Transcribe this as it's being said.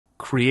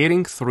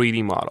Creating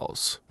 3D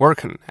models,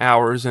 working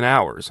hours and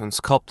hours and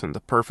sculpting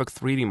the perfect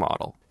 3D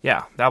model.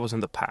 Yeah, that was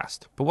in the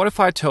past. But what if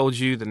I told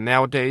you that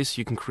nowadays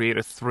you can create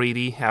a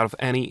 3D out of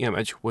any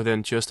image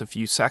within just a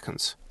few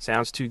seconds?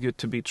 Sounds too good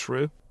to be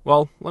true?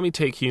 Well, let me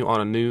take you on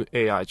a new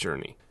AI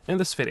journey. In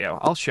this video,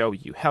 I'll show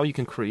you how you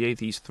can create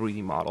these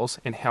 3D models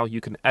and how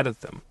you can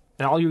edit them.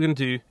 And all you're going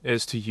to do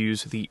is to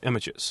use the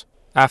images.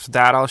 After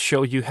that, I'll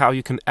show you how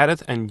you can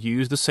edit and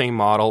use the same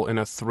model in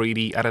a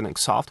 3D editing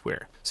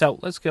software. So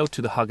let's go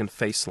to the Hugging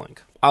Face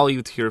link. I'll leave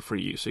it here for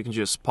you, so you can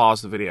just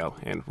pause the video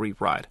and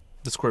rewrite.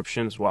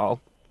 Description as well.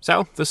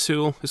 So this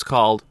tool is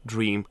called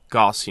Dream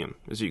Gaussian,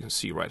 as you can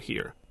see right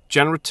here.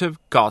 Generative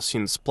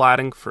Gaussian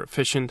splatting for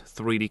efficient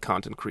 3D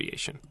content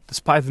creation.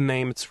 Despite the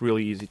name, it's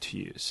really easy to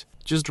use.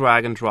 Just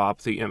drag and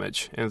drop the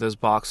image in this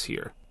box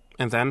here.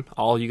 And then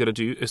all you gotta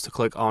do is to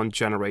click on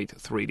Generate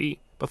 3D.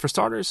 But for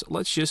starters,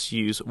 let's just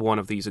use one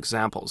of these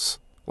examples.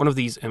 One of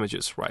these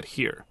images right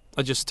here.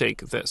 Let's just take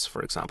this,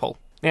 for example.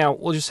 Now,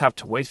 we'll just have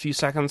to wait a few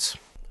seconds.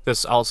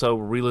 This also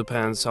really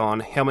depends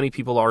on how many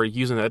people are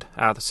using it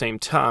at the same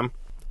time,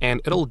 and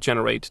it'll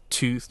generate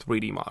two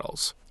 3D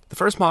models. The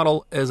first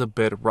model is a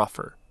bit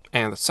rougher,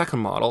 and the second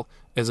model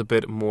is a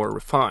bit more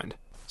refined.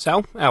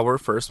 So, our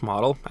first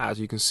model, as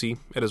you can see,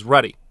 it is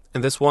ready.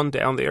 And this one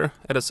down there,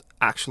 it is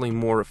actually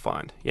more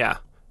refined. Yeah,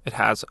 it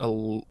has a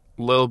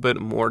little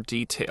bit more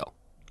detail.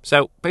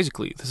 So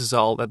basically, this is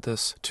all that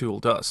this tool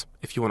does.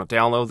 If you want to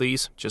download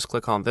these, just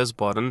click on this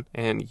button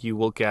and you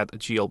will get a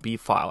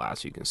GLB file,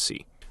 as you can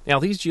see. Now,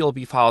 these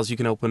GLB files you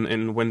can open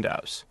in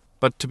Windows.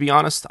 But to be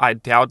honest, I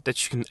doubt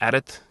that you can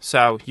edit,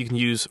 so you can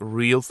use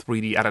real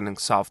 3D editing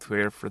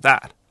software for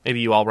that.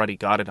 Maybe you already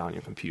got it on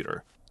your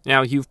computer.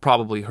 Now, you've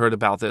probably heard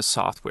about this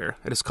software.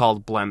 It is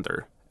called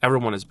Blender.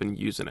 Everyone has been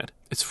using it.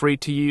 It's free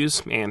to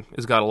use, and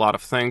it's got a lot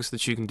of things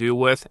that you can do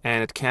with,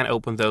 and it can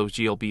open those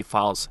GLB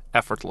files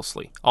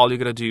effortlessly. All you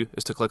gotta do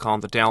is to click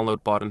on the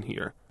download button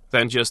here.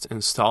 Then just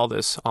install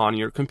this on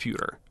your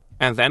computer.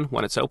 And then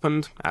when it's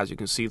opened, as you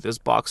can see this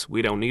box,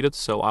 we don't need it,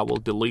 so I will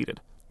delete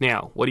it.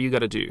 Now, what do you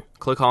gotta do?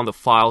 Click on the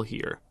file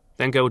here,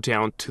 then go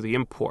down to the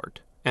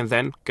import, and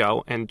then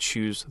go and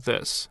choose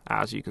this,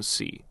 as you can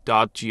see,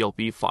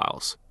 .glb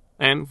files.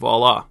 And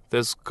voila,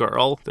 this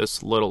girl,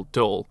 this little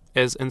doll,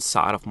 is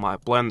inside of my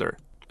Blender.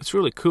 It's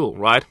really cool,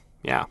 right?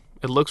 Yeah,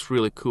 it looks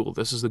really cool.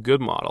 This is the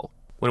good model.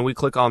 When we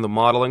click on the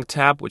modeling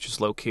tab, which is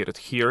located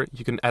here,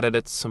 you can edit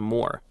it some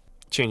more,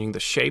 changing the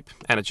shape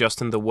and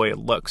adjusting the way it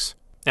looks.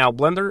 Now,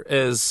 Blender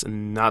is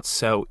not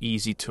so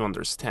easy to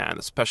understand,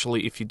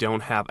 especially if you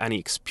don't have any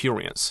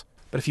experience.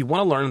 But if you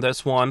want to learn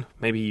this one,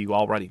 maybe you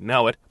already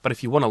know it, but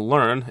if you want to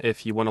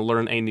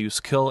learn a new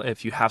skill,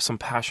 if you have some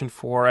passion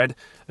for it,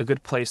 a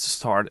good place to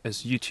start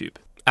is YouTube.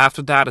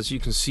 After that, as you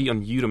can see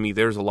on Udemy,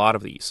 there's a lot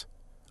of these.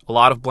 A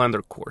lot of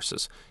Blender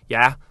courses.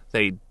 Yeah,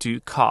 they do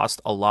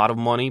cost a lot of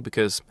money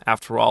because,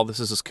 after all, this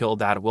is a skill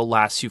that will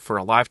last you for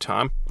a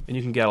lifetime, and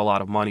you can get a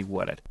lot of money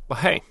with it. But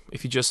hey,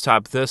 if you just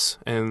type this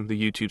in the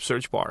YouTube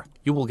search bar,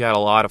 you will get a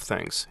lot of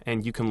things,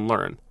 and you can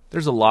learn.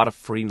 There's a lot of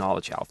free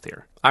knowledge out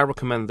there. I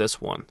recommend this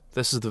one.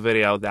 This is the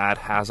video that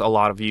has a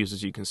lot of views,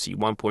 as you can see,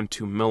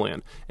 1.2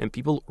 million, and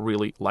people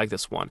really like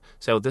this one.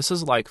 So this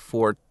is like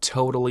for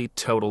totally,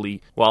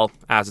 well,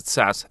 as it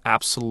says,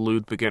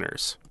 absolute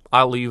beginners.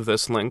 I'll leave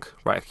this link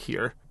right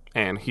here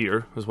and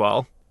here as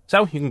well,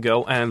 so you can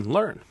go and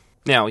learn.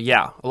 Now,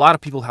 yeah, a lot of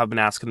people have been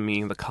asking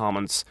me in the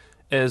comments,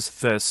 is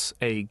this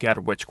a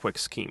get-rich-quick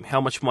scheme?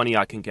 How much money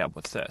I can get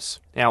with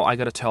this? Now, I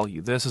gotta tell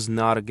you, this is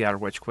not a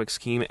get-rich-quick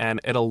scheme, and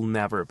it'll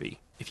never be.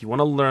 If you want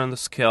to learn the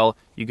skill,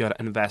 you gotta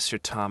invest your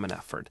time and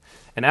effort.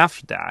 And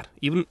after that,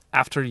 even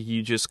after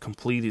you just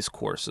complete these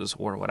courses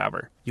or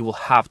whatever, you will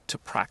have to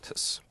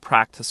practice.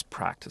 Practice.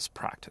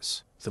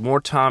 The more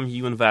time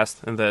you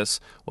invest in this,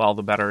 well,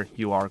 the better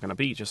you are gonna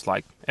be, just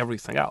like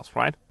everything else,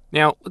 right?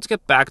 Now, let's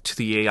get back to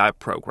the AI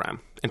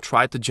program and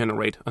try to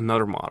generate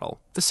another model.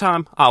 This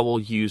time, I will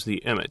use the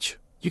image.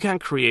 You can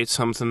create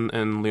something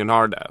in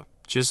Leonardo.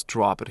 Just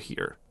drop it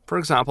here. For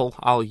example,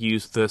 I'll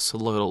use this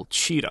little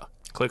cheetah.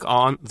 Click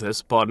on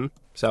this button.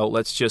 So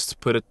let's just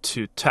put it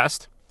to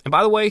test. And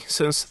by the way,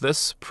 since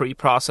this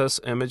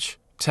pre-process image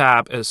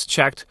tab is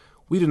checked,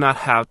 we do not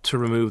have to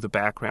remove the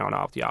background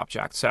of the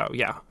object. So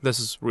yeah, this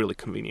is really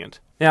convenient.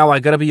 Now, I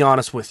gotta be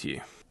honest with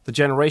you. The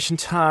generation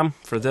time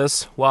for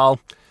this, well,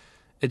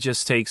 it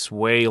just takes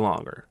way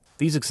longer.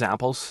 These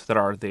examples that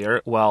are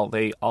there, well,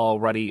 they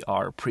already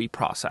are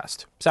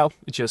pre-processed. So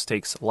it just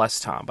takes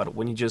less time. But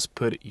when you just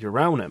put your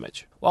own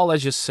image, well,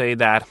 let's just say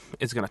that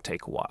it's going to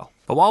take a while.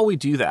 But while we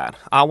do that,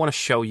 I want to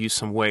show you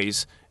some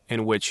ways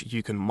in which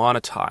you can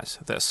monetize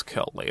this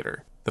skill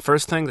later. The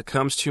first thing that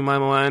comes to my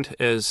mind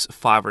is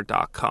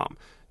Fiverr.com.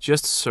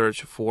 Just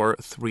search for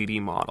 3D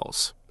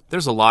models.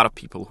 There's a lot of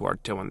people who are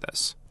doing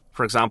this.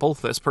 For example,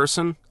 this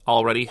person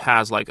already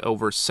has like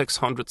over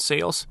 600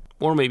 sales.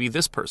 Or maybe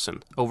this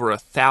person, over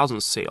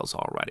 1,000 sales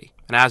already.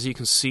 And as you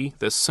can see,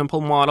 this simple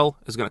model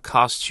is going to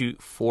cost you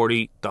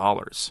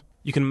 $40.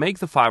 You can make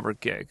the Fiverr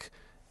gig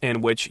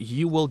in which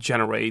you will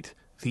generate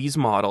these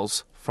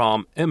models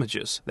from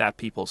images that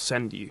people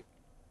send you.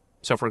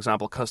 So for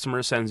example,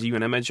 customer sends you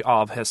an image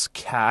of his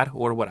cat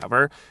or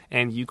whatever,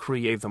 and you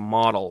create the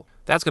model.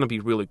 That's going to be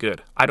really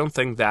good. I don't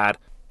think that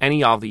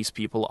any of these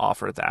people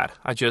offer that.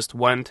 I just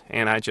went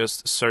and I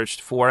just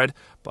searched for it,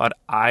 but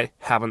I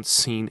haven't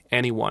seen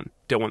anyone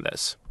doing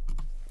this.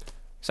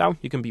 So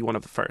you can be one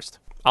of the first.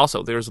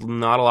 Also, there's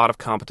not a lot of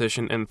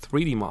competition in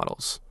 3D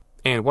models.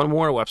 And one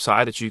more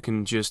website that you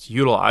can just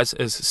utilize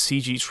is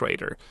CG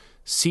Trader.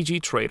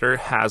 CG Trader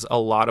has a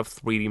lot of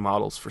 3D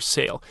models for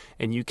sale,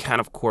 and you can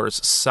of course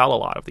sell a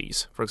lot of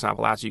these. For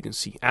example, as you can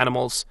see,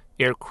 animals,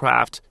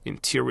 aircraft,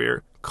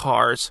 interior,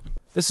 cars.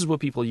 This is what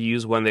people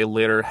use when they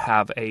later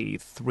have a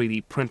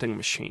 3D printing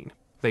machine.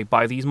 They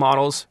buy these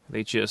models,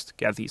 they just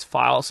get these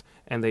files,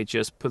 and they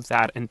just put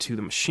that into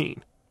the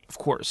machine. Of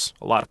course,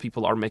 a lot of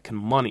people are making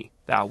money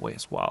that way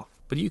as well.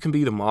 But you can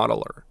be the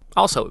modeler.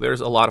 Also,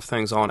 there's a lot of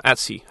things on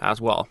Etsy as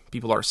well.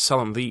 People are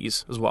selling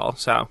these as well,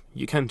 so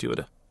you can do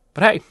it.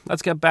 But hey,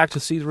 let's get back to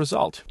see the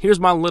result. Here's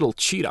my little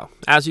cheetah.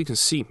 As you can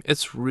see,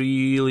 it's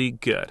really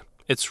good.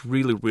 It's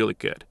really, really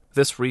good.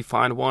 This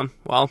refined one,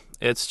 well,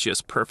 it's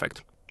just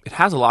perfect. It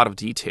has a lot of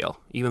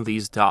detail, even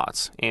these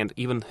dots, and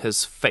even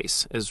his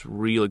face is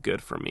really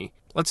good for me.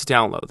 Let's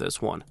download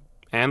this one,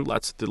 and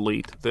let's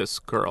delete this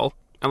girl,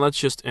 and let's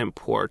just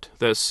import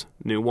this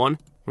new one.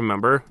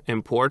 Remember,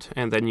 import,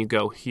 and then you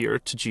go here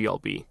to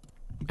GLB.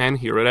 And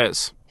here it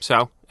is.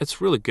 So,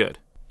 it's really good.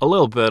 A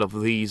little bit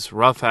of these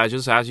rough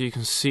edges, as you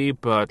can see,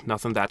 but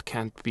nothing that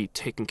can't be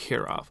taken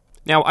care of.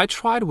 Now, I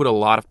tried with a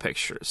lot of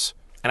pictures,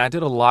 and I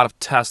did a lot of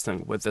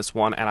testing with this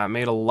one, and I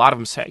made a lot of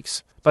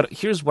mistakes. But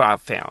here's what I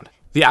found.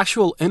 The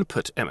actual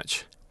input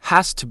image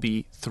has to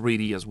be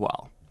 3D as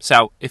well.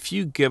 So, if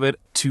you give it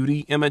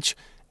 2D image,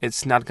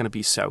 it's not going to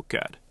be so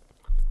good.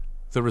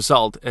 The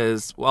result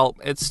is, well,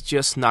 it's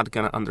just not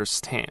going to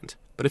understand.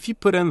 But if you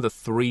put in the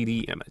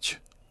 3D image,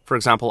 for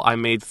example, I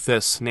made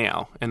this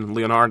now in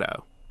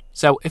Leonardo.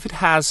 So if it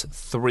has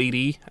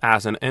 3D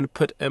as an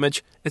input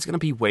image, it's going to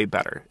be way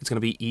better. It's going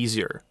to be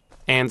easier.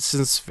 And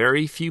since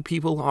very few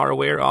people are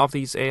aware of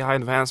these AI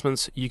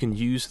advancements, you can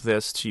use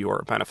this to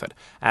your benefit.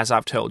 As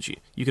I've told you,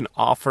 you can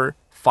offer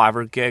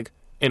Fiverr gig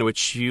in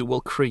which you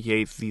will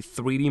create the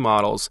 3D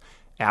models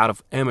out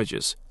of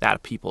images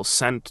that people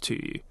send to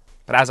you.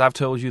 But as I've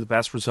told you, the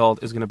best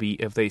result is going to be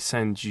if they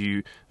send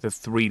you the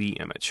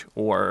 3D image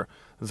or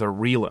the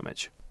real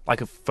image,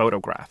 like a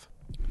photograph.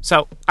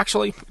 So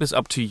actually, it is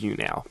up to you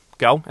now.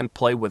 Go and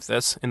play with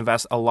this,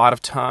 invest a lot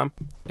of time,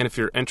 and if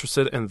you're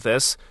interested in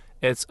this,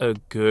 it's a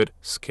good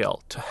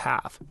skill to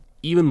have.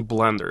 Even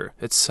Blender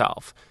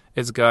itself,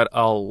 it's got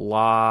a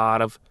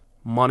lot of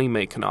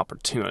money-making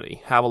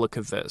opportunity. Have a look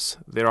at this.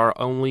 There are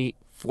only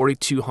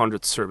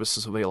 4,200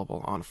 services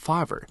available on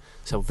Fiverr,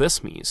 so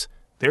this means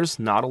there's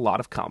not a lot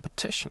of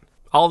competition.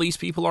 All these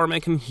people are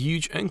making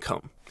huge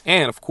income.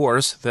 And of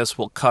course, this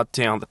will cut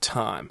down the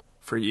time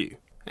for you.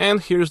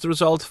 And here's the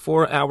result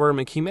for our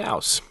Mickey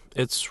Mouse.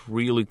 It's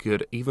really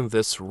good, even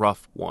this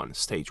rough one,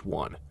 stage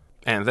 1.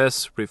 And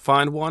this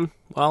refined one,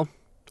 well,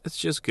 it's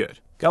just good.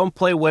 Go and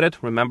play with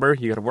it. Remember,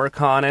 you gotta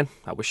work on it.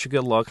 I wish you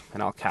good luck,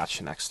 and I'll catch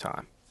you next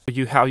time.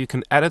 How you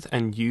can edit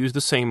and use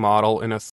the same model in a